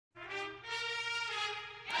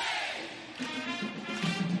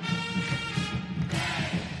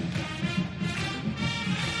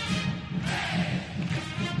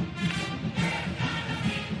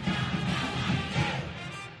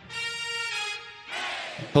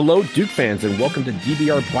Hello, Duke fans, and welcome to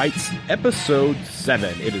DBR Bites, Episode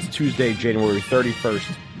 7. It is Tuesday, January 31st,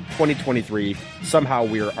 2023. Somehow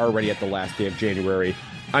we are already at the last day of January.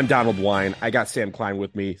 I'm Donald Wine. I got Sam Klein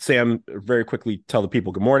with me. Sam, very quickly tell the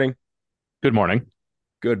people good morning. Good morning.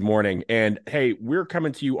 Good morning. And hey, we're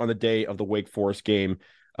coming to you on the day of the Wake Forest game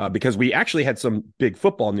because we actually had some big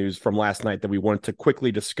football news from last night that we wanted to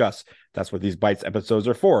quickly discuss. That's what these Bites episodes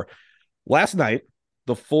are for. Last night,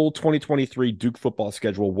 the full 2023 Duke football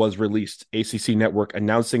schedule was released. ACC Network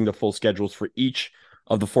announcing the full schedules for each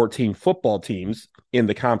of the 14 football teams in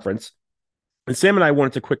the conference. And Sam and I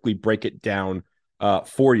wanted to quickly break it down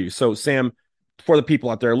for you. So, Sam, for the people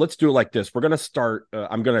out there, let's do it like this. We're going to start.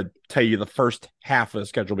 I'm going to tell you the first half of the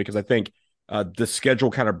schedule because I think the schedule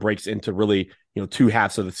kind of breaks into really, two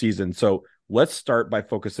halves of the season. So let's start by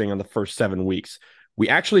focusing on the first 7 weeks. We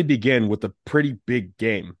actually begin with a pretty big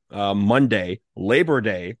game. Monday, Labor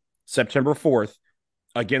Day, September 4th,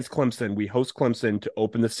 against Clemson. We host Clemson to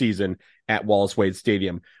open the season at Wallace-Wade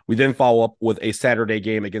Stadium. We then follow up with a Saturday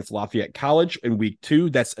game against Lafayette College in week 2.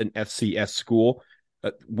 That's an FCS school.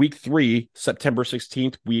 Week 3, September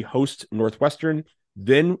 16th, we host Northwestern.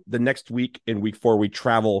 Then the next week, in week 4, we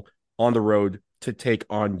travel on the road to take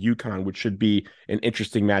on UConn, which should be an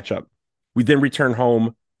interesting matchup. We then return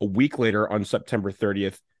home a week later on September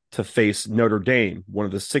 30th to face Notre Dame, one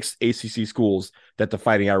of the 6 ACC schools that the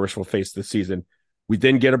Fighting Irish will face this season. We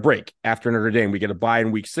then get a break after Notre Dame. We get a bye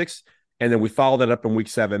in week 6, and then we follow that up in week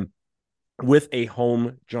 7 with a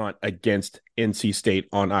home jaunt against NC State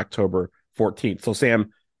on October 14th. So, Sam,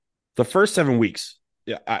 the first 7 weeks,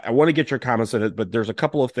 I want to get your comments on it, but there's a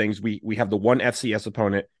couple of things. We have the one FCS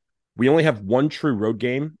opponent. We only have one true road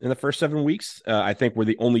game in the first 7 weeks. I think we're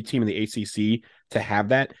the only team in the ACC to have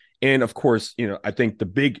that. And of course, I think the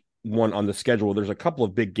big one on the schedule, there's a couple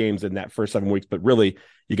of big games in that first 7 weeks, but really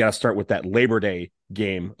you got to start with that Labor Day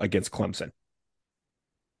game against Clemson.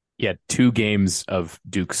 Yeah, 2 games of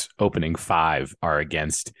Duke's opening 5 are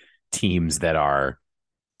against teams that are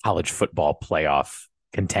college football playoff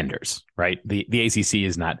contenders, right? The ACC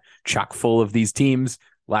is not chock full of these teams.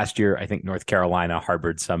 Last year, I think North Carolina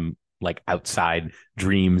harbored some outside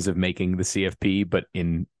dreams of making the CFP, but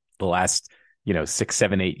in the last 6,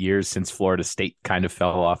 7, 8 years since Florida State kind of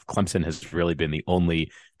fell off, Clemson has really been the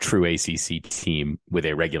only true ACC team with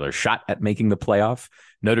a regular shot at making the playoff.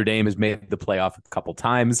 Notre Dame has made the playoff a couple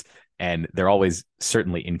times, and they're always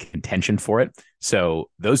certainly in contention for it. So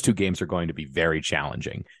those 2 games are going to be very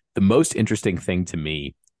challenging. The most interesting thing to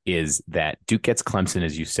me is that Duke gets Clemson,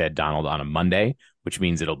 as you said, Donald, on a Monday, which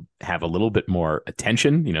means it'll have a little bit more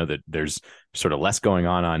attention, that there's sort of less going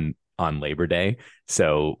on Labor Day.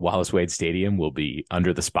 So Wallace-Wade Stadium will be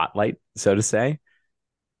under the spotlight, so to say.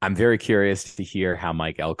 I'm very curious to hear how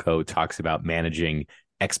Mike Elko talks about managing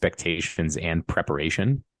expectations and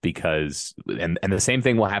preparation, because and the same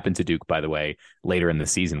thing will happen to Duke, by the way, later in the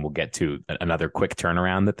season. We'll get to another quick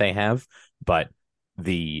turnaround that they have, but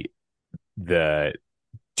the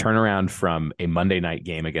turnaround from a Monday night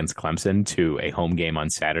game against Clemson to a home game on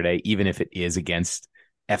Saturday, even if it is against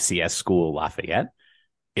FCS school Lafayette,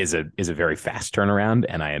 is a very fast turnaround.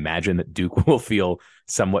 And I imagine that Duke will feel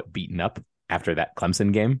somewhat beaten up after that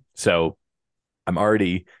Clemson game. So I'm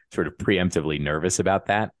already sort of preemptively nervous about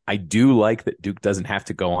that. I do like that Duke doesn't have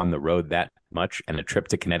to go on the road that much, and a trip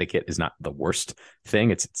to Connecticut is not the worst thing.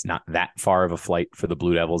 It's not that far of a flight for the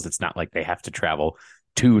Blue Devils. It's not like they have to travel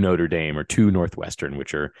to Notre Dame or to Northwestern,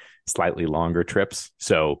 which are slightly longer trips.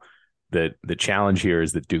 So the challenge here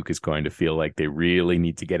is that Duke is going to feel like they really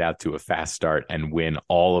need to get out to a fast start and win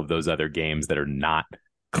all of those other games that are not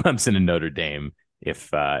Clemson and Notre Dame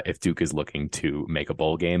if Duke is looking to make a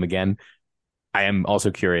bowl game again. I am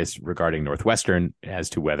also curious regarding Northwestern as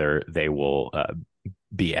to whether they will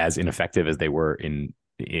be as ineffective as they were in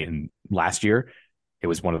last year. It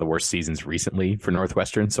was one of the worst seasons recently for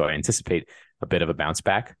Northwestern, so I anticipate a bit of a bounce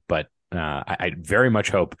back. But I very much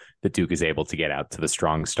hope that Duke is able to get out to the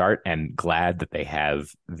strong start, and glad that they have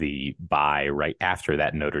the bye right after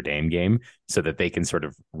that Notre Dame game so that they can sort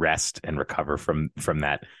of rest and recover from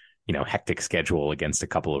that hectic schedule against a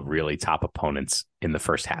couple of really top opponents in the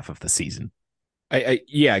first half of the season.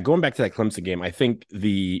 Going back to that Clemson game, I think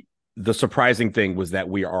the surprising thing was that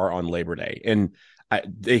we are on Labor Day, and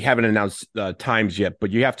they haven't announced times yet,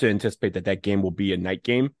 but you have to anticipate that game will be a night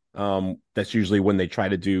game. That's usually when they try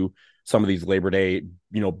to do some of these Labor Day,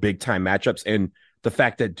 big time matchups. And the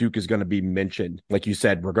fact that Duke is going to be mentioned, like you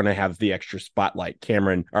said, we're going to have the extra spotlight.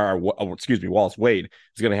 Wallace Wade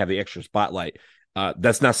is going to have the extra spotlight.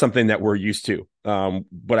 That's not something that we're used to.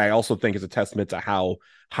 But I also think it's a testament to how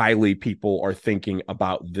highly people are thinking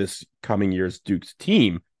about this coming year's Duke's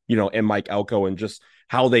team, and Mike Elko, and just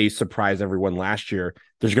how they surprised everyone last year.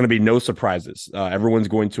 There's going to be no surprises. Everyone's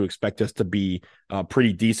going to expect us to be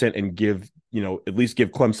pretty decent and at least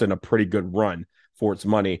give Clemson a pretty good run for its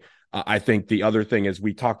money. I think the other thing is,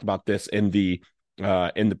 we talked about this in the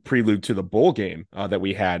prelude to the bowl game that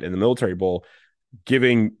we had in the Military Bowl,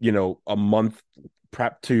 giving a month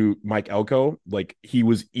prep to Mike Elko. Like, he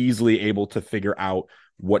was easily able to figure out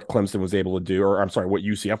what Clemson was able to do, or I'm sorry, what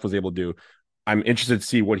UCF was able to do. I'm interested to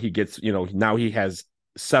see what he gets. Now he has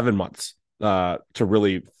 7 months to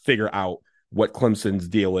really figure out what Clemson's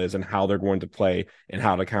deal is and how they're going to play and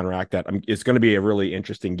how to counteract that. It's going to be a really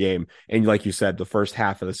interesting game. And like you said, the first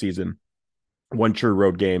half of the season, one true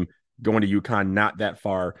road game, going to UConn, not that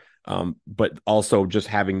far, but also just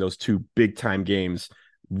having those two big time games,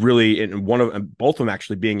 really, and both of them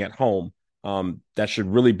actually being at home. That should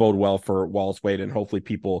really bode well for Wallace Wade, and hopefully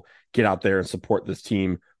people get out there and support this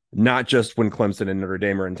team, not just when Clemson and Notre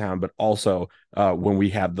Dame are in town, but also when we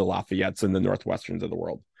have the Lafayettes and the Northwesterns of the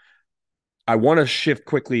world. I want to shift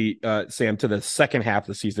quickly, Sam, to the second half of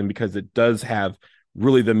the season, because it does have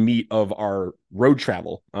really the meat of our road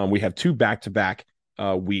travel. We have 2 back-to-back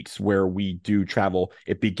weeks where we do travel.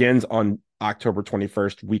 It begins on October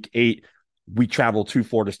 21st, week 8. We travel to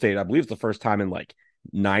Florida State. I believe it's the first time in like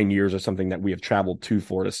 9 years or something that we have traveled to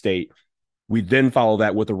Florida State. We then follow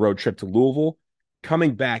that with a road trip to Louisville.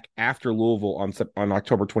 Coming back after Louisville on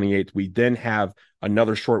October 28th, we then have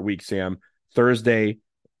another short week, Sam. Thursday,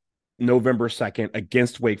 November 2nd,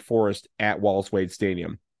 against Wake Forest at Wallace Wade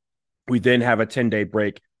Stadium. We then have a 10-day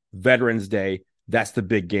break. Veterans Day, that's the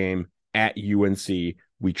big game at UNC.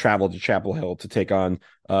 We travel to Chapel Hill to take on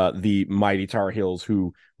the mighty Tar Heels,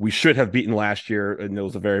 who we should have beaten last year, and it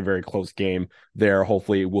was a very, very close game there.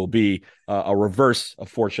 Hopefully it will be a reverse of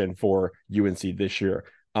fortune for UNC this year.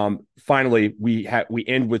 Finally, we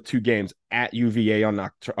end with 2 games at UVA on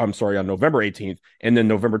November 18th, and then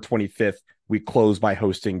November 25th, we close by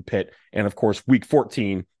hosting Pitt. And of course, week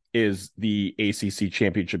 14 is the ACC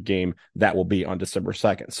championship game that will be on December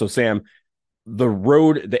 2nd. So Sam, the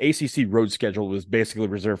ACC road schedule was basically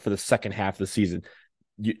reserved for the second half of the season.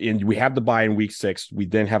 And we have the bye in week 6. We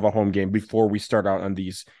then have a home game before we start out on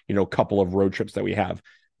these, couple of road trips that we have.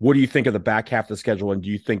 What do you think of the back half of the schedule? And do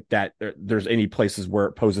you think that there's any places where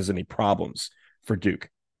it poses any problems for Duke?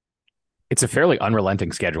 It's a fairly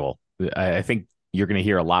unrelenting schedule. I think you're going to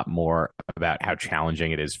hear a lot more about how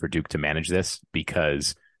challenging it is for Duke to manage this,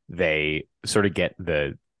 because they sort of get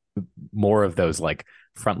the more of those like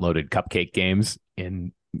front-loaded cupcake games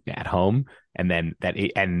at home, and then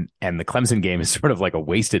and the Clemson game is sort of like a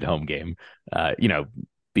wasted home game.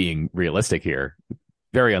 Being realistic here,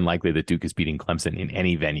 very unlikely that Duke is beating Clemson in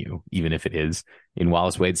any venue, even if it is in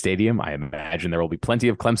Wallace Wade Stadium. I imagine there will be plenty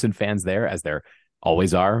of Clemson fans there, as there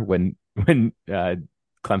always are when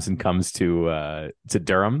Clemson comes to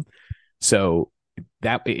Durham. So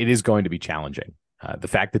that it is going to be challenging. The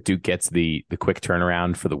fact that Duke gets the quick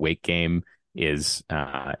turnaround for the Wake game is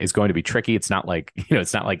going to be tricky. It's not like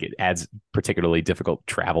it adds particularly difficult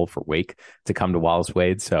travel for Wake to come to Wallace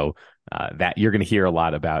Wade. So that you're going to hear a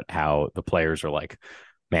lot about how the players are like,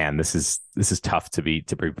 man, this is tough to be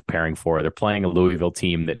preparing for. They're playing a Louisville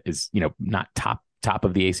team that is, not top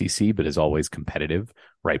of the ACC, but is always competitive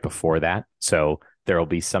right before that. So there will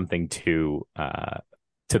be something to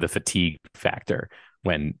the fatigue factor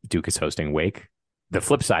when Duke is hosting Wake. The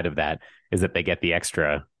flip side of that is that they get the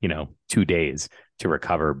extra, 2 days to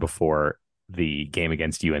recover before the game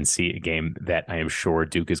against UNC, a game that I am sure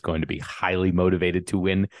Duke is going to be highly motivated to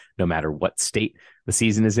win, no matter what state the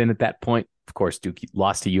season is in at that point. Of course, Duke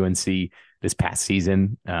lost to UNC this past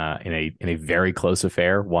season in a very close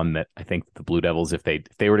affair, one that I think the Blue Devils, if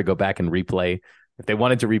they were to go back and replay, if they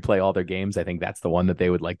wanted to replay all their games, I think that's the one that they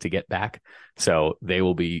would like to get back. So they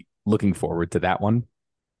will be looking forward to that one.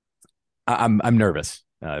 I'm nervous.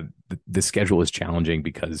 The schedule is challenging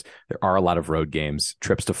because there are a lot of road games.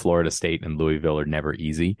 Trips to Florida State and Louisville are never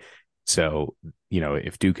easy. So,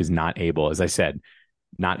 if Duke is not able, as I said,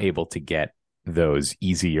 not able to get those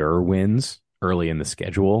easier wins early in the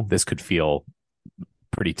schedule, this could feel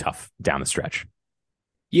pretty tough down the stretch.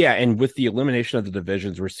 Yeah, and with the elimination of the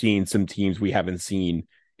divisions, we're seeing some teams we haven't seen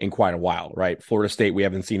in quite a while, right? Florida State we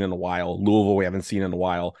haven't seen in a while. Louisville we haven't seen in a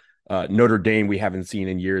while. Notre Dame we haven't seen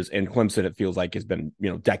in years, and Clemson it feels like it's been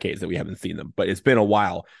decades that we haven't seen them, but it's been a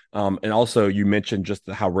while. And also you mentioned just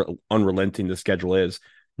how unrelenting the schedule is.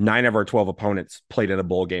 9 of our 12 opponents played in a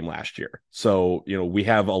bowl game last year, so we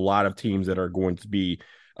have a lot of teams that are going to be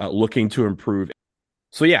looking to improve.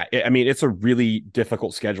 So yeah, it's a really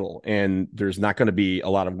difficult schedule, and there's not going to be a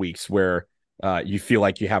lot of weeks where you feel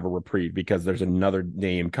like you have a reprieve because there's another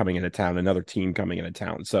name coming into town, another team coming into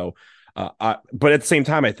town. So, but at the same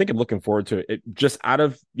time, I think I'm looking forward to it. Just out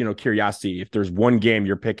of curiosity, if there's one game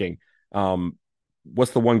you're picking,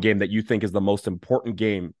 what's the one game that you think is the most important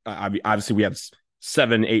game? Obviously, we have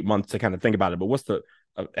 7-8 months to kind of think about it, but what's the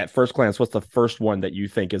at first glance, what's the first one that you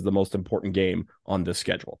think is the most important game on this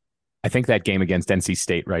schedule? I think that game against NC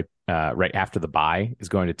State right after the bye is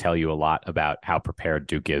going to tell you a lot about how prepared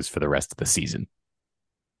Duke is for the rest of the season.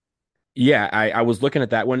 Yeah, I was looking at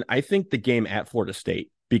that one. I think the game at Florida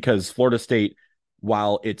State, because Florida State,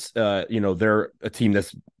 while it's they're a team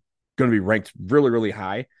that's going to be ranked really, really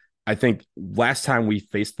high. I think last time we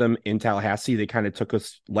faced them in Tallahassee, they kind of took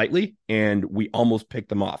us lightly and we almost picked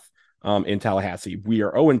them off in Tallahassee. We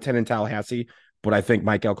are 0-10 in Tallahassee, but I think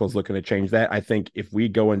Mike Elko is looking to change that. I think if we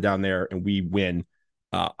go in down there and we win,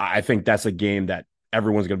 I think that's a game that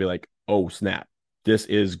everyone's going to be like, oh, snap. This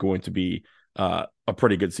is going to be a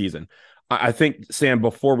pretty good season. I think, Sam,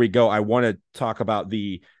 before we go, I want to talk about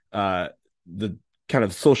the kind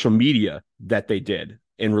of social media that they did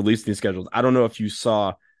in releasing these schedules. I don't know if you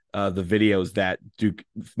saw the videos that Duke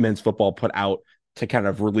men's football put out to kind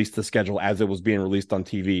of release the schedule as it was being released on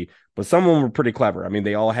TV, but some of them were pretty clever. I mean,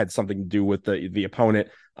 they all had something to do with the opponent.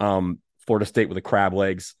 Florida State with the crab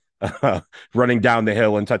legs, running down the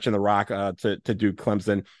hill and touching the rock to Duke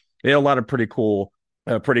Clemson. They had a lot of pretty cool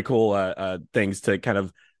things to kind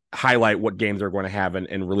of highlight what games they're going to have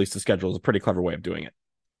and release the schedule. Is a pretty clever way of doing it.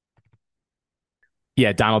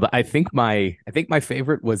 Yeah, Donald, I think my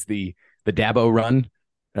favorite was the Dabo run.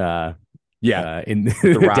 In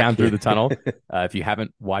down through the tunnel. If you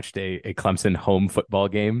haven't watched a Clemson home football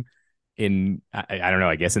game in, I don't know,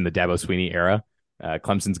 I guess in the Dabo Swinney era,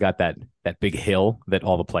 Clemson's got that big hill that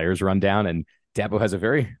all the players run down, and Dabo has a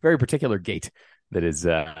very, very particular gait that is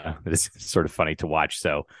sort of funny to watch.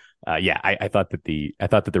 So I thought that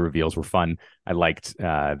the reveals were fun. I liked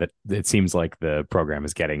that it seems like the program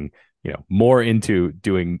is getting more into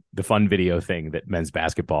doing the fun video thing that men's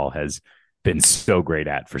basketball has been so great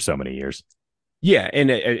at for so many years. Yeah, and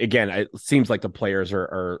again, it seems like the players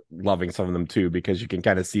are loving some of them too, because you can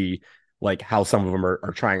kind of see like how some of them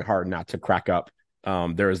are trying hard not to crack up.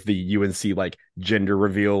 There's the UNC like gender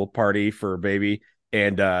reveal party for baby,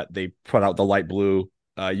 and they put out the light blue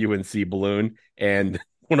UNC balloon, and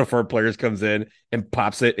one of our players comes in and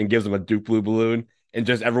pops it and gives them a Duke blue balloon. And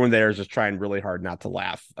just everyone there is just trying really hard not to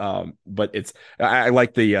laugh. But I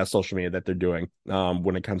like the social media that they're doing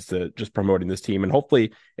when it comes to just promoting this team. And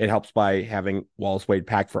hopefully it helps by having Wallace Wade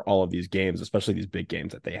packed for all of these games, especially these big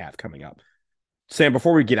games that they have coming up. Sam,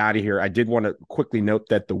 before we get out of here, I did want to quickly note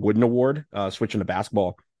that the Wooden Award, switching to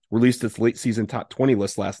basketball, released its late season top 20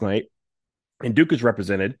 list last night. And Duke is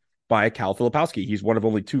represented by Cal Filipowski. He's one of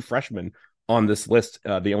only 2 freshmen on this list.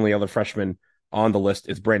 The only other freshman on the list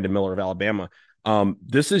is Brandon Miller of Alabama.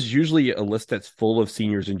 This is usually a list that's full of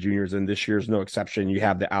seniors and juniors, and this year's no exception. You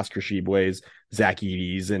have the Oscar Tshiebwe's, Zach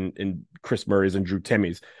Edey's, and Chris Murray's and Drew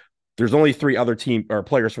Timmy's. There's only 3 other team or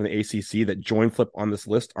players from the ACC that join Flip on this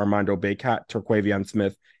list: Armando Bacot, Terquavion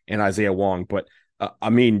Smith, and Isaiah Wong. But I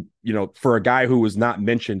mean, for a guy who was not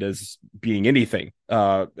mentioned as being anything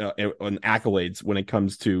on accolades when it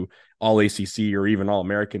comes to all ACC or even All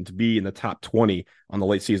American, to be in the top 20 on the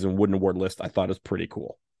late season Wooden Award list, I thought is pretty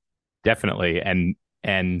cool. Definitely. And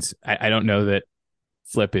I don't know that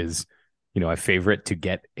Flip is, a favorite to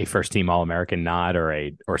get a first team All-American nod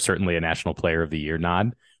or certainly a National Player of the Year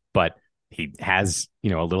nod, but he has, a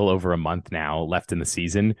little over a month now left in the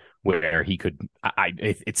season where he could,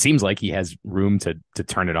 it seems like he has room to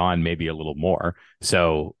turn it on maybe a little more.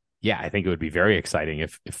 So yeah, I think it would be very exciting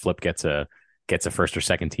if Flip gets a first or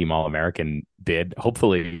second team All-American bid.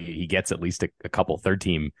 Hopefully he gets at least a couple third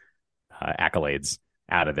team accolades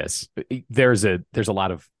out of this. There's a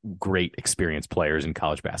lot of great experienced players in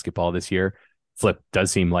college basketball this year. Flip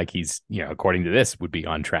does seem like he's, according to this, would be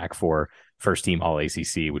on track for first team All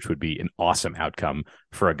ACC, which would be an awesome outcome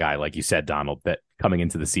for a guy like you said, Donald, that coming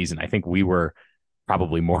into the season, I think we were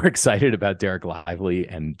probably more excited about Derek Lively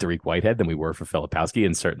and Dariq Whitehead than we were for Filipowski,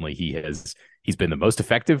 and certainly he's been the most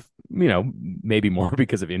effective, maybe more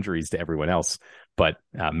because of injuries to everyone else, but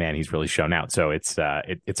man, he's really shown out. So it's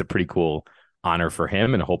a pretty cool honor for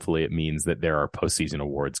him, and hopefully it means that there are postseason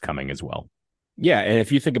awards coming as well. Yeah, and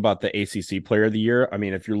if you think about the ACC Player of the Year, I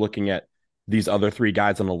mean, if you're looking at these other 3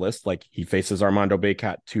 guys on the list, like he faces Armando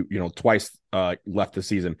Bacot twice left the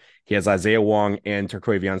season. He has Isaiah Wong and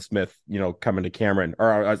Terquavion Smith, coming to Cameron,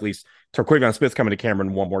 or at least Terquavion Smith coming to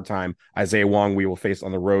Cameron one more time. Isaiah Wong we will face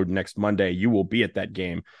on the road next Monday. You will be at that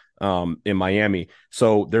game in Miami.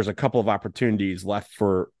 So there's a couple of opportunities left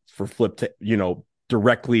for Flip to,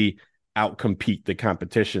 directly outcompete the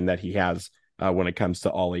competition that he has when it comes to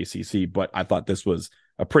all ACC. But I thought this was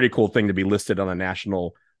a pretty cool thing to be listed on a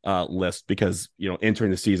national list because,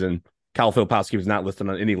 entering the season, Cal Filipowski was not listed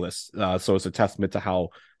on any list. So it's a testament to how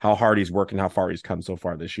hard he's worked and how far he's come so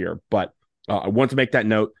far this year. But I want to make that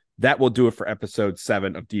note. That will do it for episode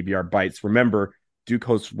 7 of DBR Bites. Remember, Duke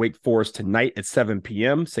hosts Wake Forest tonight at 7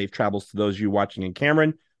 p.m. Safe travels to those of you watching in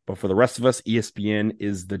Cameron. But for the rest of us, ESPN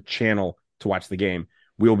is the channel to watch the game.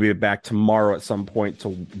 We'll be back tomorrow at some point to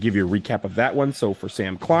give you a recap of that one. So for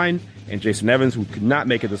Sam Klein and Jason Evans, who could not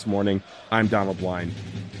make it this morning, I'm Donald Blind.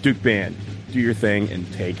 Duke Band, do your thing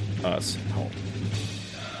and take us home.